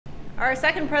Our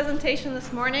second presentation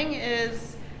this morning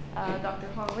is Dr.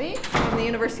 Hong Lee from the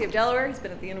University of Delaware. He's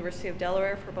been at the University of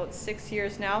Delaware for about 6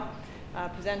 years now,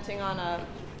 presenting on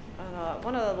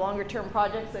one of the longer term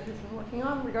projects that he's been working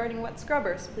on regarding wet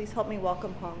scrubbers. Please help me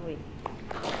welcome Hong Lee.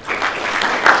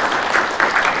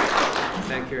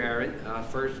 Thank you, Erin.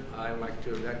 First, I'd like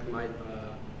to recognize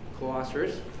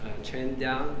co-authors. Chen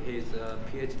Diang, he's a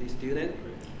PhD student.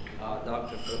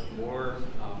 Dr. Philip Moore,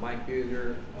 Mike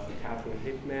Buger, Catherine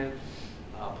Hickman,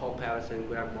 Paul Patterson,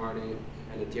 Greg Martin,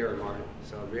 and Jerry Martin.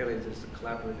 So really, this is a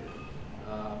collaborative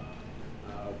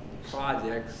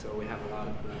project. So we have a lot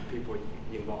of people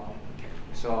involved. Okay.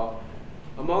 So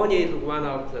ammonia is one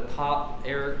of the top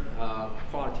air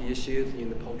quality issues in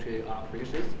the poultry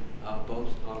operations, both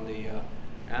on the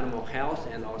animal health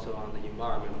and also on the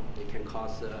environment. It can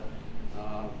cause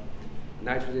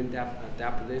nitrogen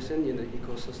deposition in the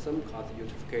ecosystem, cause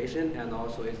eutrophication, and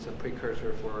also it's a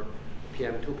precursor for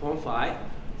PM 2.5.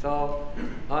 So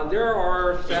there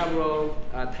are several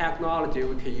technologies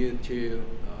we can use to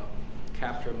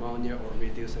capture ammonia or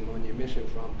reduce ammonia emission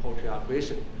from poultry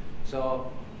operation.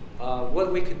 So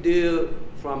what we could do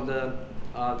from the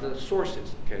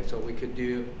sources, okay? So we could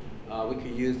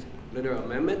use litter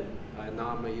amendment. Now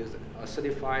I'm going to use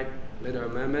acidified litter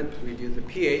amendment, reduce the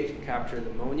pH, capture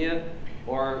the ammonia,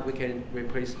 or we can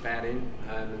replace bedding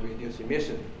and reduce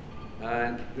emission.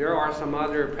 And there are some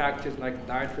other practices like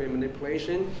dietary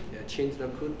manipulation, change the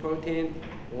food protein,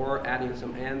 or adding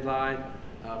some enzyme,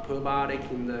 probiotic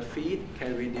in the feed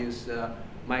can reduce the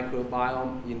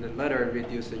microbiome in the litter and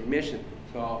reduce the emission.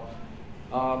 So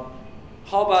how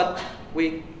about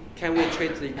can we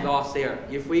treat the exhaust air?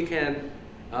 If we can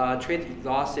treat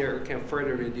exhaust air, we can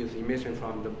further reduce emission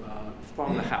from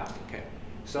the house. Okay,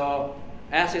 so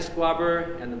acid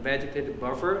scrubber and the vegetative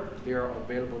buffer, they are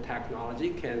available technology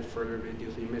can further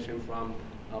reduce emission from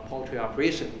poultry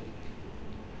operation.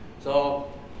 So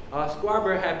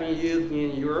scrubber have been used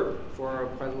in Europe for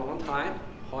quite a long time.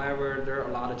 However, there are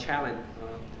a lot of challenges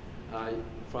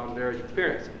from their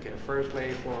experience. Okay,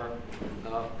 firstly, for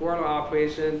broiler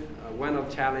operation, one of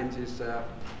the challenges is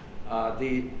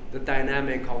the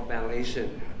dynamic of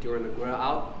ventilation during the grow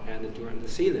out and during the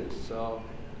season. So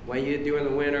during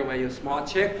the winter, when you're small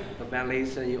chick, the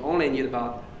ventilation, you only need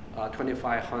about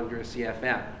 2,500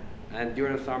 CFM. And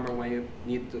during the summer, when you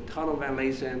need the tunnel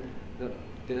ventilation, the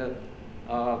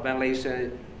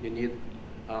ventilation, you need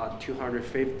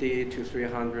 250 to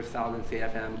 300,000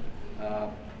 CFM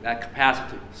that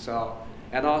capacity. So,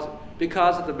 and also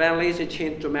because the ventilation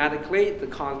changed dramatically, the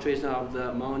concentration of the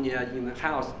ammonia in the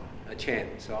house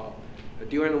changed. So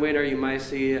during the winter, you might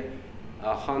see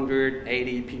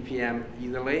 180 ppm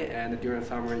easily, and during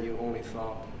summer, you only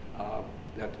saw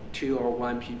 2 or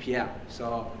 1 ppm.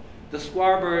 So the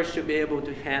scrubber should be able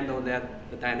to handle the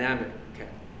dynamic. Okay.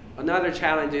 Another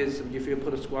challenge is if you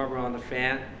put a scrubber on the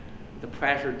fan, the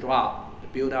pressure drop, the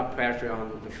build-up pressure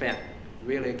on the fan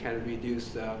really can reduce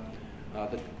the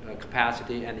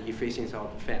capacity and the efficiency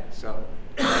of the fan. So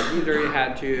either you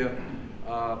had to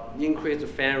increase the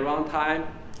fan runtime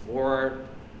or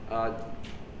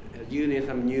using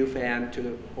some new fan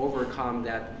to overcome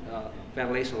that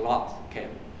ventilation loss. Okay.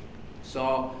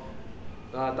 So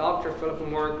Dr. Philip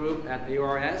Moore group at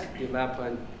ARS developed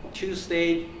a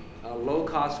two-stage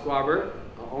low-cost scrubber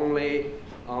only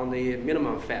on the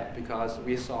minimum FEP, because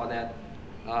we saw that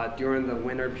during the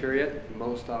winter period,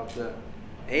 most of the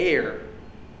air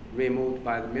removed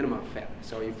by the minimum FEP.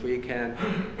 So if we can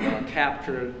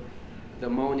capture the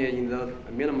ammonia in the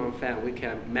minimum FEP, we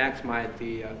can maximize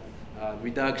the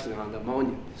reduction on the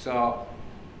ammonia. So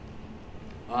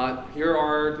here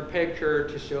are the picture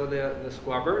to show the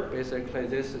scrubber. Basically,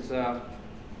 this is the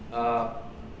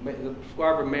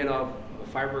scrubber made of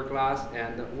fiberglass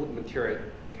and wood material.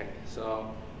 Okay,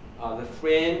 so the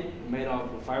frame made of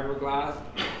fiberglass.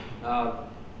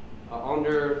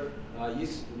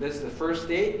 This is the first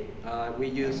stage. We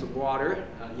use water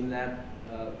in that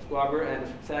scrubber, and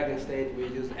second stage we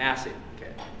use acid.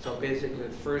 Okay, so basically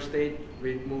the first stage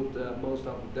remove most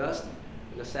of the dust,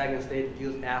 and the second stage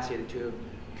use acid to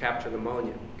capture the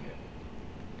ammonia. Okay.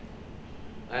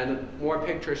 And more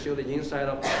pictures show the inside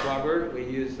of the scrubber. We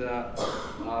use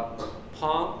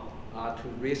pump to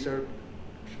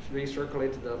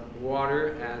recirculate the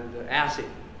water and the acid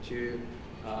to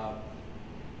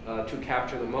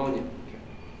capture the ammonia.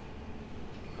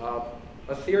 Okay.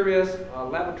 A serious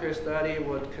laboratory study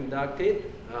was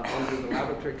conducted under the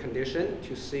laboratory condition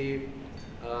to see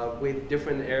with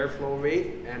different airflow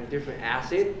rate and different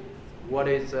acid, what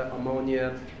is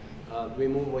ammonia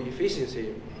removal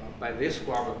efficiency by this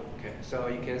scrubber. Okay, so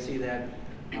you can see that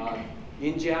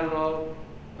in general,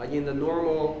 in the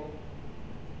normal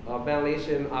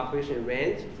ventilation operation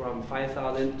range from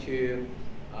 5,000 to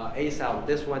 8,000.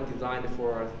 This one designed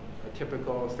for a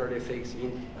typical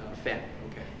 36-inch fan.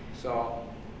 Okay, so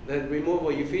the removal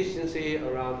efficiency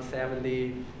around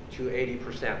 70 to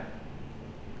 80%.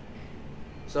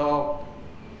 So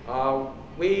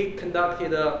we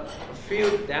conducted a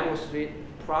field demonstration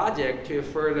project to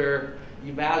further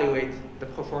evaluate the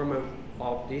performance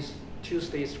of this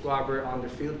two-stage scrubber under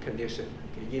field condition,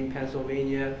 okay, in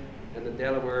Pennsylvania and the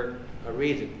Delaware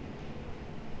region.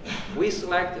 We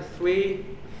selected 3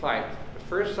 sites. The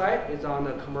first site is on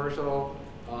the commercial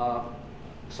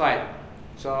site.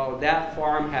 So that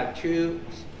farm had 2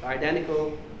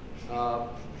 identical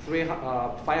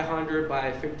 500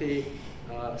 by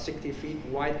 60 feet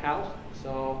wide house.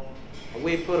 So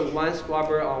we put 1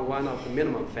 scrubber on one of the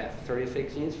minimum fan,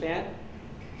 36-inch fan.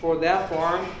 For that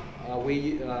farm,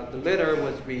 the litter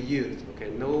was reused. Okay,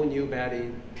 no new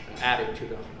bedding added to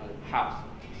the house.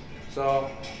 So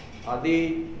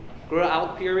the grow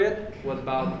out period was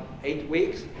about 8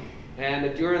 weeks,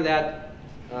 and during that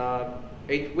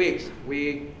 8 weeks,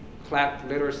 we collect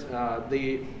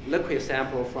the liquid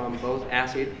sample from both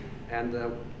acid and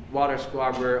the water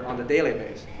scrubber on the daily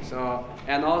basis. So,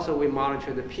 and also we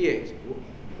monitor the pH.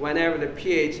 Whenever the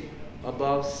pH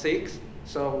above 6,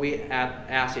 so we add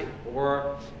acid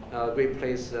or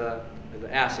replace the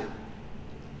acid.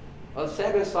 The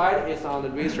second site is on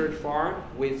the research farm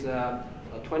with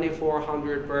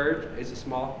 2,400 birds. It's a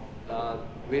small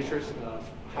research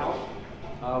house.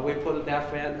 We put that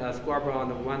fan scrubber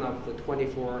on one of the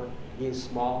 24-inch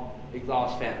small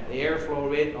exhaust fan. The airflow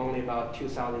rate only about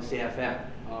 2,000 CFM.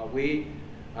 We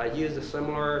use a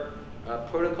similar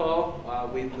protocol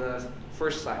with the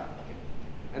first site.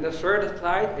 And the third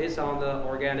site is on the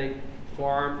organic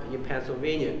farm in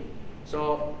Pennsylvania.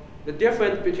 So the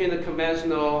difference between the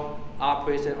conventional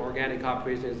operation and organic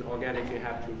operation is organic, you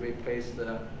have to replace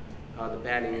the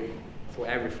bedding for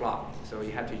every flock. So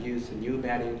you have to use a new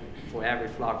bedding for every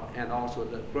flock, and also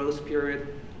the growth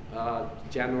period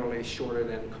generally shorter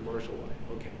than the commercial one.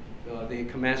 Okay, the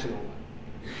conventional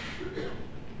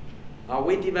one.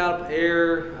 We developed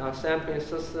air sampling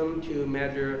system to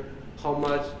measure how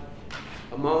much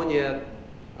ammonia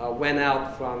went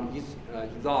out from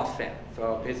exhaust fan.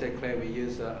 So basically, we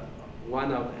use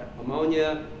one of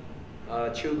ammonia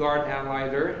two-guard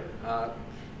analyzer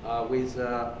with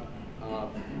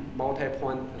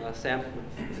multi-point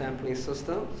sampling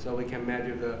system, so we can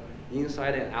measure the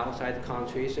inside and outside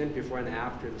concentration before and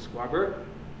after the scrubber.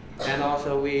 And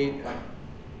also we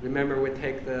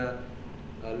take the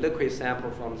liquid sample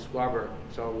from the scrubber,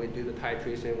 so we do the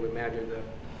titration, we measure the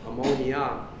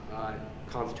ammonia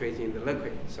concentration in the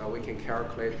liquid, so we can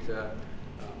calculate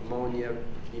ammonia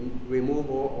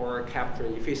removal or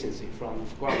capturing efficiency from the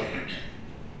scrubber.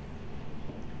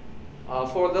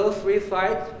 For those 3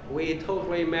 sites, we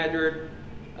totally measured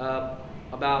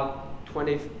about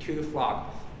 22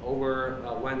 flocks over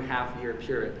a 1.5-year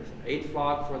period. 8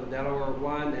 flocks for the Delaware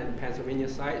one and Pennsylvania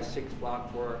site, 6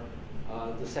 flocks for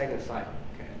the second site.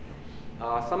 Okay.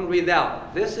 Some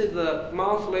result. This is the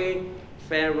monthly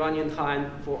fan running time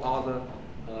for all the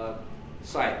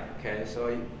sites. Okay,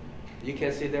 so you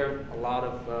can see there are a lot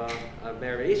of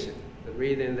variation. The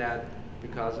reason that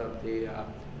because of the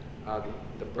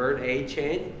bird age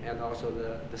change and also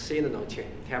the seasonal change.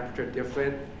 Temperature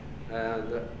different,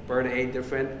 the bird age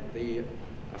different, the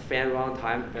fan run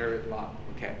time very long.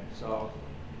 Okay, so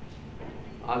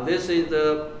this is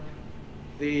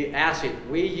the acid.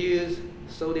 We use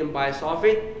sodium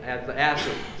bisulfate as the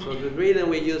acid. So the reason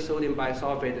we use sodium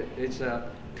bisulfate is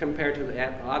compared to the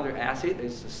other acid,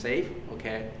 it's safe.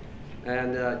 Okay,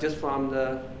 and just from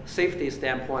the safety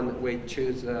standpoint, we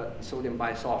choose sodium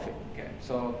bisulfate. Okay,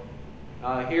 so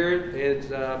here is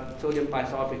sodium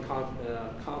bisulfate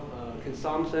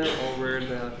consumption over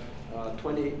the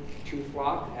 22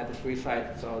 flock at the 3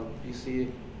 sites. So you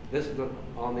see this is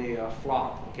on the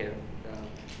flock. Okay,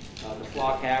 the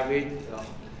flock average.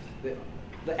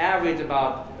 The average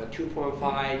about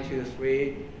 2.5 to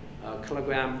 3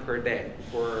 kilogram per day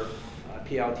for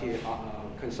PLT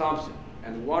consumption,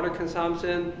 and water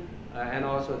consumption, and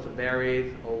also it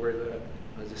varies over the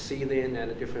season and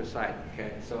the different site.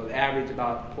 Okay, so the average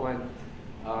about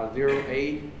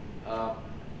 0.08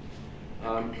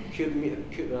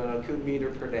 cubic meter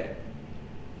per day.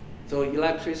 So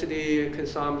electricity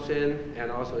consumption, and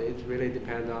also it really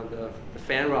depends on the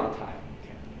fan run time.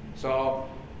 Okay. So,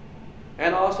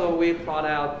 and also we plot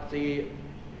out the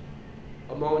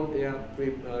ammonia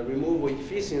removal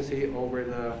efficiency over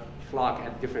the flock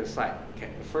at different sites. Okay,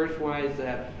 the first one is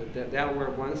that the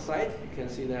Delaware one site. You can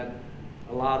see that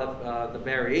a lot of the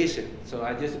variation. So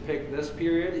I just picked this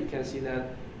period. You can see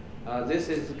that This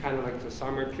is kind of like the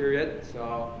summer period.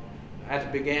 So at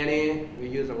the beginning, we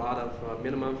use a lot of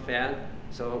minimum fan,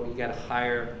 so we get a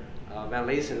higher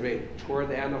ventilation rate. Toward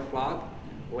the end of flock,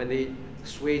 when they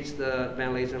switch the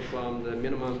ventilation from the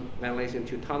minimum ventilation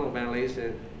to tunnel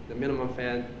ventilation, the minimum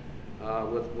fan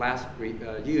with less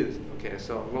used. Okay,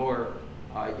 so lower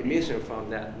emission from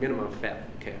that minimum fan.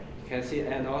 Okay, you can see,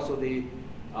 and also the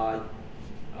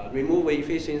removal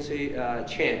efficiency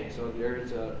change. So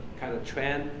there's a kind of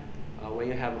trend when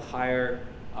you have a higher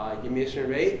emission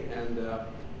rate and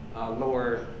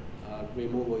lower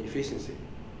removal efficiency.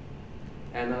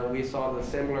 And we saw the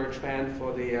similar trend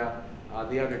for the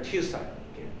other two sides.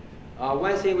 Okay.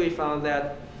 One thing we found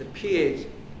that the pH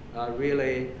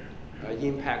really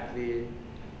impact the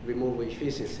removal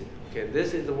efficiency. Okay,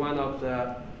 this is one of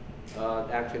the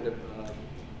actually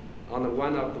on the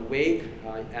one of the weight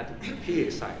at the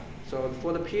pH side. So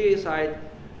for the pH side,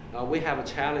 we have a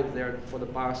challenge there for the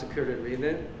biosecurity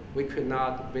reason. We could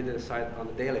not visit the site on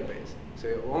a daily basis.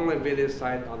 So only visit the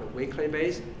site on a weekly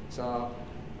basis. So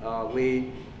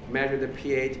we measure the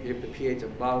pH. If the pH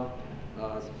above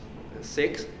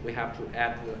 6, we have to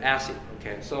add the acid.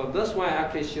 Okay. So this one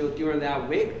actually showed during that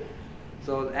week.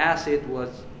 So the acid was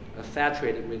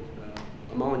saturated with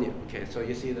ammonia. Okay. So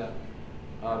you see that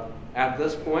at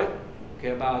this point,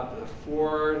 okay, about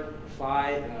 4,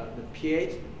 5 the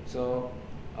pH. So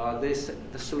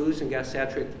the solution gets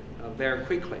saturated very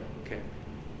quickly. Okay.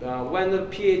 When the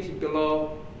pH is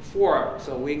below 4,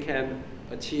 so we can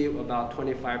achieve about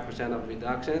 25% of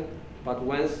reduction. But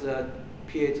once the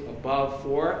pH above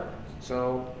 4,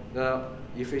 so the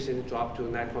efficiency dropped to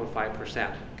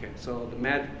 9.5%. Okay. So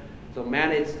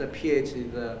manage the pH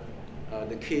is the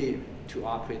key to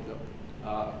operate the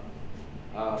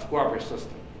scrubber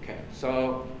system. Okay.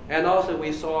 So and also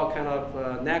we saw kind of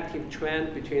a negative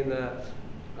trend between the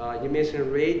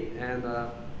emission rate and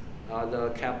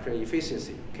the capture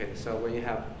efficiency. Okay, so when you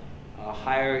have a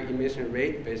higher emission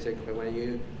rate, basically when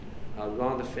you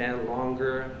run the fan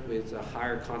longer with a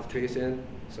higher concentration,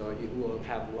 so you will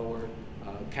have lower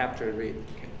capture rate.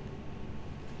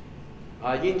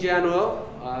 Okay. In general,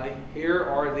 here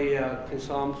are the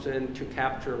consumption to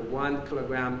capture 1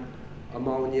 kilogram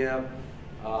ammonia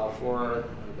for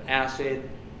the acid,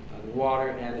 the water,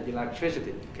 and the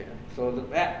electricity. Okay. So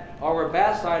our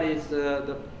best site is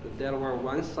the Delaware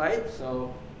 1 site.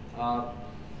 So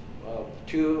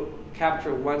to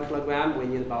capture 1 kilogram, we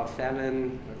need about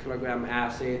 7 kilogram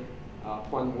acid,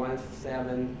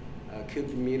 0.17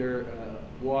 cubic meter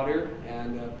water,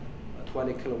 and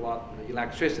 20 kilowatt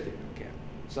electricity. Okay.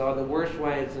 So the worst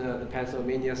one is the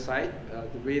Pennsylvania site.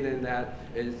 The reason that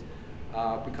is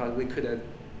because we couldn't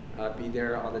be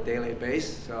there on a daily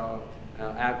basis. So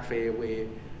actually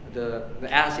the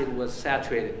acid was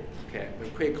saturated, okay,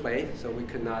 quickly, so we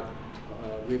could not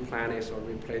replenish or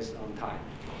replace on time.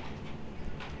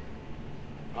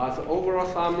 So overall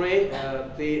summary,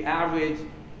 the average,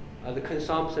 the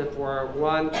consumption for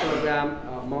 1 kilogram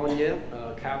ammonia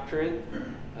capturing,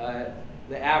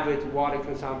 the average water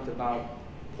consumption about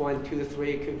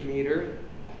 0.23 cubic meter.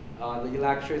 The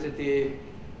electricity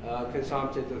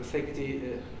consumption is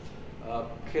 60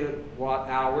 kilowatt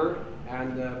hour,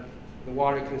 and the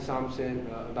water consumption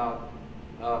about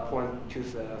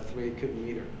 0.23 cubic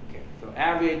meter. Okay. So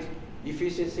average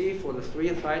efficiency for the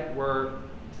 3 sites were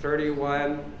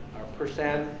 31%,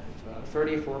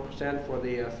 34% for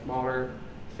the smaller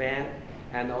fan,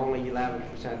 and only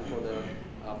 11% for the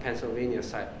Pennsylvania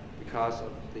site because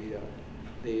of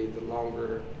the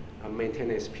longer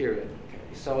maintenance period. Okay.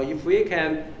 So if we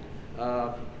can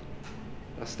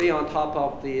stay on top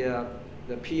of the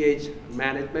pH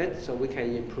management, so we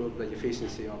can improve the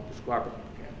efficiency of the scrubber.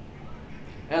 Okay.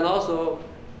 And also,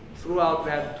 throughout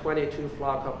that 22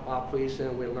 flock of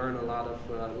operation, we learned a lot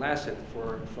of lessons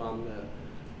from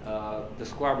the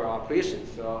scrubber operation.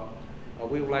 So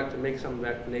we would like to make some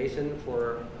recommendations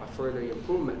for further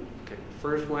improvement. Okay.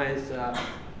 First one is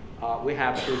we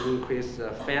have to increase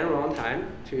the fan run time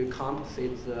to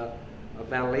compensate the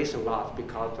ventilation loss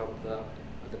because of the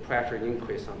pressure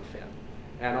increase on the fan.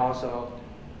 And also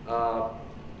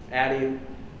adding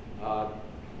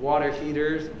water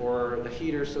heaters or the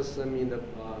heater system in the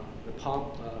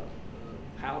pump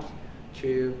house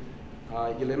to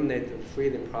eliminate the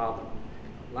freezing problem.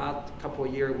 Last couple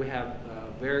of years we have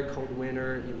a very cold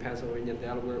winter in Pennsylvania,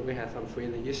 Delaware. We had some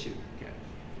freezing issues. Okay.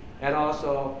 And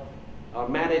also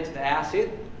manage the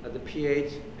acid. The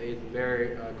pH is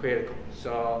very critical.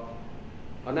 So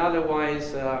another one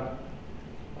is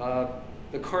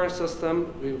the current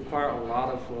system require a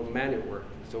lot of manual work,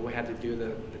 so we had to do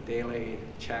the daily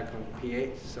check on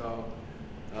pH. So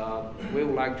we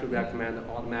would like to recommend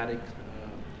automatic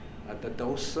the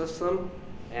dose system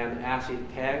and acid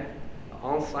tag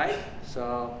on site,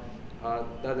 so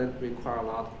doesn't require a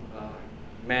lot of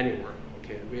manual work.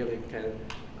 Okay, really can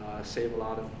save a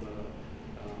lot of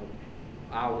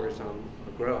hours on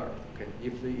a grower. Okay,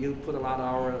 if you put a lot of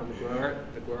hours on the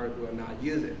grower will not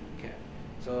use it. Okay,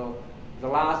 so the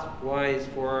last one is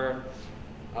for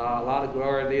a lot of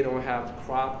growers, they don't have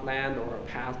cropland or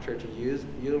pasture to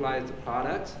utilize the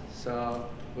products. So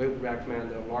we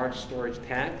recommend a large storage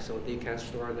tank so they can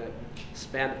store the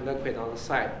spent liquid on the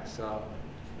site. So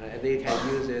they can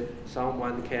use it.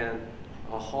 Someone can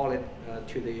haul it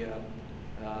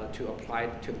to apply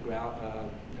it to the ground,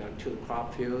 to the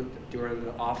crop field during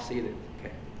the off season.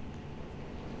 Okay.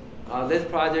 This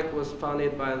project was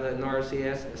funded by the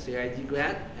NRCS CIG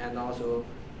grant and also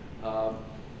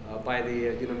by the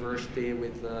university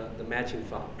with the matching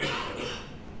fund.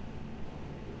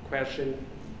 Question?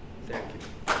 Thank you.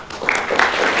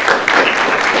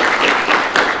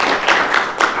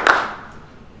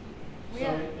 So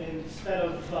instead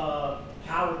of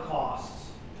power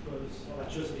costs, because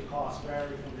electricity costs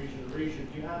vary from region to region,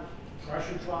 do you have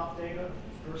pressure drop data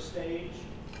per stage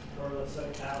for, let's say,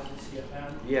 1,000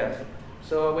 CFM? Yes.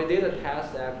 So we did a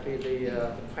test, actually,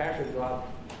 the pressure drop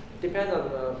depends on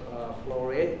the flow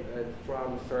rate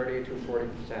from 30 to 40%.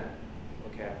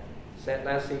 Okay. So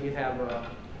let's say you have a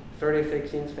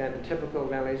 36-inch fan. The typical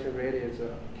ventilation rate is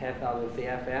 10,000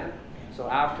 CFM. So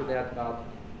after that, about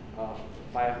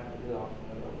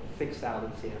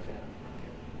 6,000 CFM.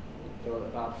 Okay. So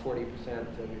about 40%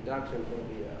 reduction for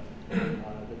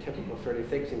the typical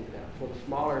 36-inch fan. For the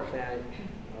smaller fan,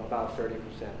 about 30%.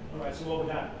 All right. So what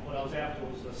I was after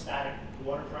was the static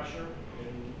water pressure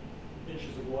in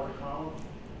inches of water column.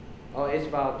 Oh, it's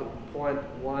about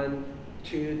 0.12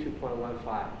 to 0.15.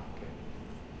 Okay.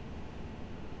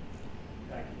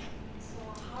 Thank you. So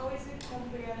how is it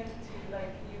comparing to,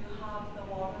 like, you have the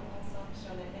water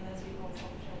consumption and energy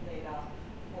consumption data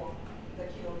for the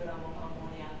kilogram of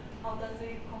ammonia? How does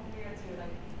it compare to,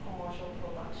 like, commercial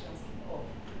productions of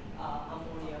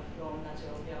ammonia from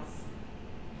natural gas?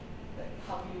 Like,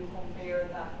 how do you compare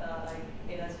that, like,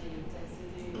 energy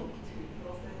intensity of two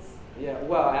process? Yeah,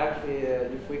 well, actually,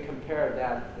 if we compare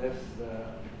that, the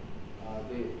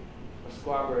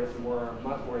scrubber is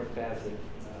much more expensive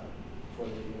for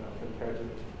the, compared to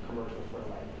the commercial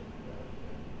fertilizer.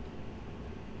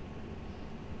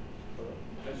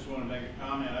 I just want to make a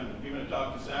comment. I've given a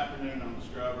talk this afternoon on the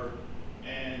scrubber,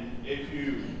 and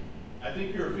I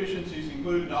think your efficiencies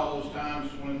included all those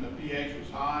times when the pH was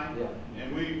high. Yeah.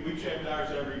 And we checked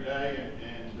ours every day,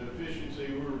 and the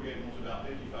efficiency we were getting was about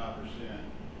 55%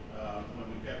 when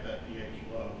we kept that pH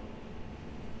low.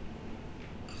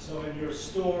 So in your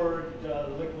stored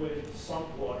liquid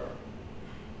sump water,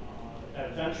 that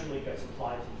eventually gets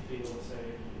applied to the field, say if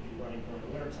you're running during the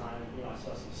winter time, I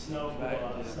saw some snow,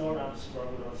 snow around the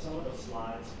scrubber on some of those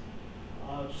slides.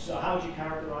 So how would you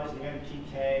characterize the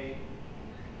NPK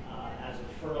as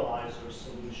a fertilizer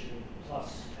solution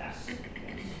plus S?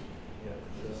 Yeah.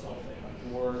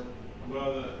 Sulfate. More.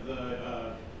 Well,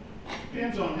 the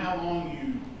depends on how long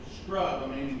you scrub. I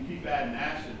mean, you keep adding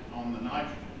acid on the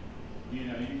nitrogen.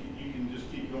 You can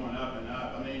just keep going up and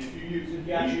up. I mean, if you use Did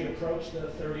you actually approach the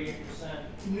 38%?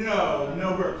 No,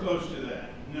 nowhere close to that.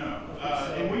 No.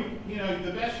 Okay, and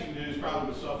the best you can do is probably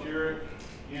with sulfuric.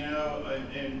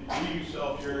 And we use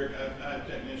sulfuric. I have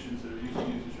technicians that are used to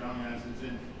using strong acids,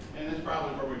 and that's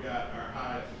probably where we got our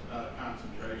highest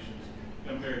concentrations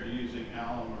compared to using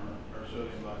alum or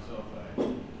sodium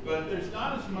bisulfite. But there's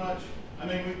not as much. I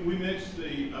mean, we mix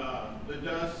the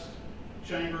dust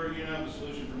chamber, the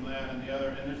solution from that and the other,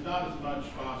 and there's not as much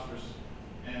phosphorus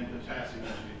and potassium as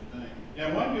you think.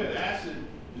 Now, one good acid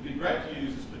would be great to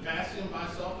use is potassium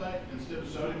bisulfate instead of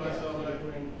sodium bisulfate,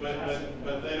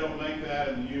 but they don't make that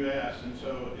in the U.S. And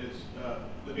so it's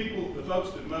the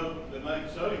folks that make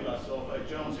sodium bisulfate,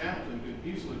 Jones Hamilton, could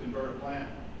easily convert a plant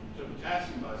to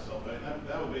potassium bisulfate, and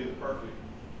that would be the perfect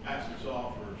acid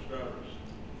salt for scrubbers.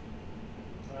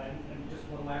 Right, and just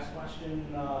one last question.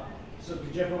 So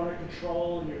did you ever under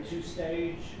control in your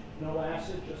two-stage, no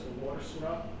acid, just a water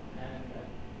scrub?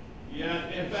 Yeah,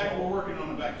 in fact, we're working on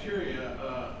a bacteria,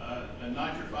 a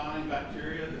nitrifying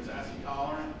bacteria that's acid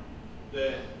tolerant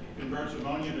that converts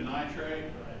ammonia to nitrate,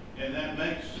 and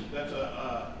that's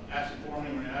a acid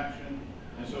forming reaction.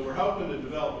 And so we're hoping to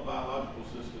develop a biological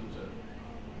system to,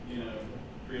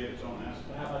 create its own acid.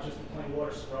 But how about just a plain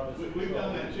water scrub? We've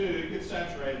done that too. It gets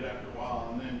saturated after a while,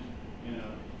 and then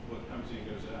what comes in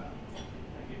goes out.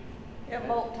 Thank you. We have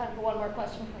time for one more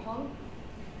question for Hong.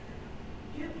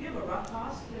 Do you have a rough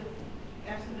cost to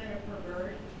estimate it per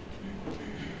bird?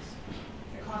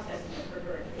 The cost estimate per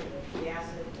bird, the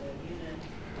acid, the unit?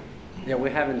 Yeah, we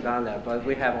haven't done that, but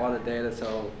we have all the data,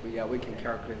 so we can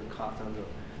calculate the cost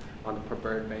on the per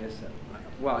bird basis.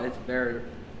 Well, it varies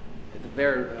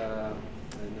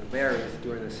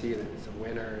during the season. So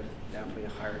winter is definitely a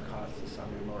higher cost, summer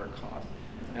lower cost.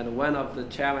 And one of the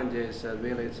challenges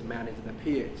really is managing the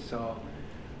pH. So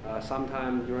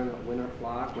sometimes during the winter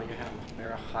flock, when you have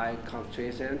very high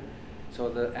concentration, so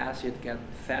the acid gets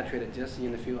saturated just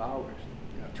in a few hours,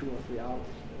 2 or 3 hours.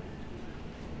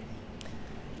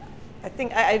 I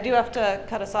think I do have to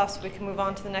cut us off so we can move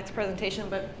on to the next presentation,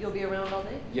 but you'll be around all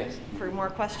day? Yes. For more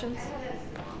questions? I have a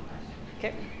small question.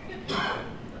 Okay.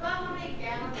 About how many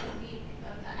gallons a week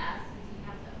of the acids you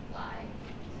have to apply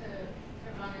to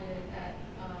run it at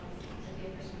the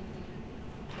efficiency,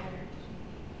 better efficiency,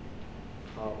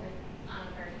 Oh. on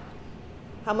a per ton?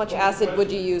 How much acid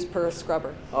would you use per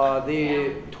scrubber?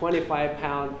 The 25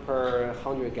 pounds per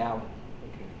 100 gallon.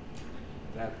 Okay.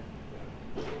 That.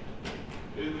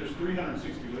 There's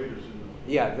 360 liters in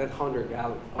the. Yeah, that's 100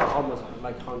 gallons, almost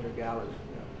like 100 gallons.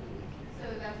 So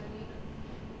that's a week?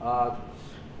 Yeah.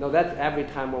 No, that's every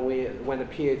time when the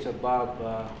pH above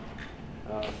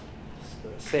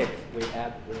 6, we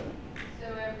add the. So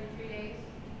every 3 days?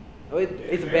 Oh,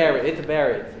 it's varied. It's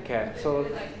varied. Okay, so. Is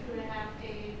it like 2.5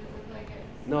 days? It looks like it.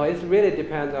 No, it really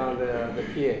depends on the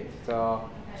pH. So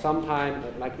sometimes,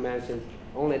 like mentioned,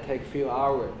 only take few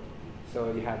hours.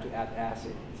 So you have to add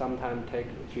acid. Sometimes take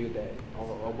a few days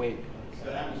or a week.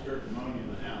 The atmospheric ammonia in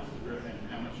the house, is there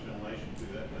how much ventilation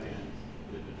through that fan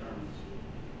that determines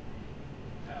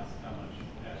how much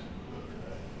acid to put per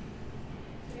day?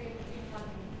 So you're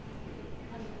talking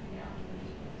hundreds of gallons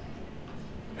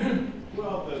a week.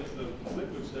 Well, the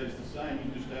liquid stays the same,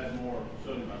 you just add more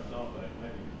sodium bisulfate,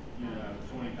 maybe,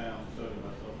 20 pounds of sodium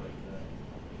bisulfate a day.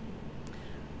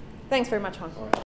 Thanks very much, Hong. All right.